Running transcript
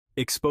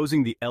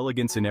Exposing the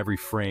elegance in every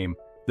frame,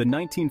 the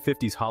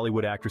 1950s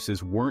Hollywood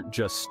actresses weren't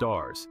just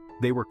stars,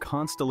 they were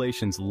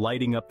constellations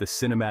lighting up the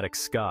cinematic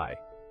sky.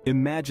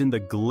 Imagine the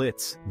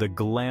glitz, the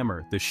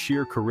glamour, the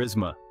sheer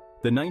charisma.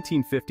 The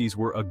 1950s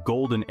were a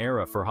golden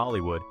era for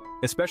Hollywood,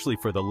 especially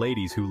for the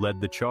ladies who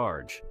led the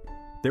charge.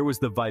 There was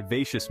the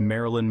vivacious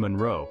Marilyn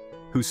Monroe,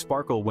 whose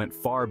sparkle went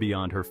far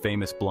beyond her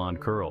famous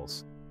blonde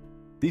curls.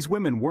 These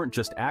women weren't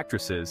just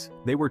actresses,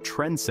 they were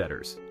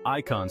trendsetters,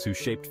 icons who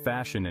shaped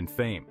fashion and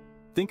fame.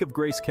 Think of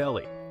Grace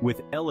Kelly.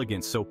 With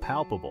elegance so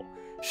palpable,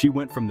 she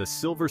went from the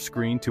silver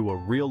screen to a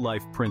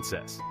real-life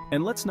princess.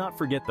 And let's not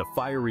forget the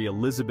fiery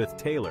Elizabeth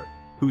Taylor,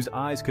 whose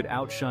eyes could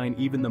outshine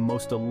even the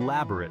most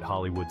elaborate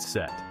Hollywood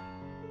set.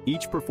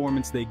 Each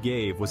performance they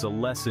gave was a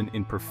lesson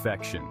in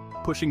perfection,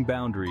 pushing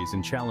boundaries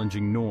and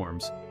challenging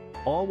norms,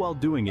 all while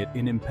doing it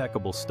in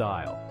impeccable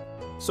style.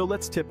 So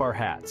let's tip our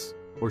hats,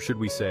 or should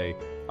we say,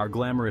 our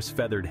glamorous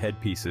feathered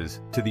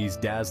headpieces, to these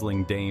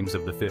dazzling dames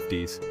of the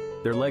 50s.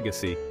 Their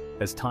legacy,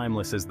 as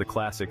timeless as the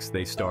classics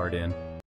they starred in,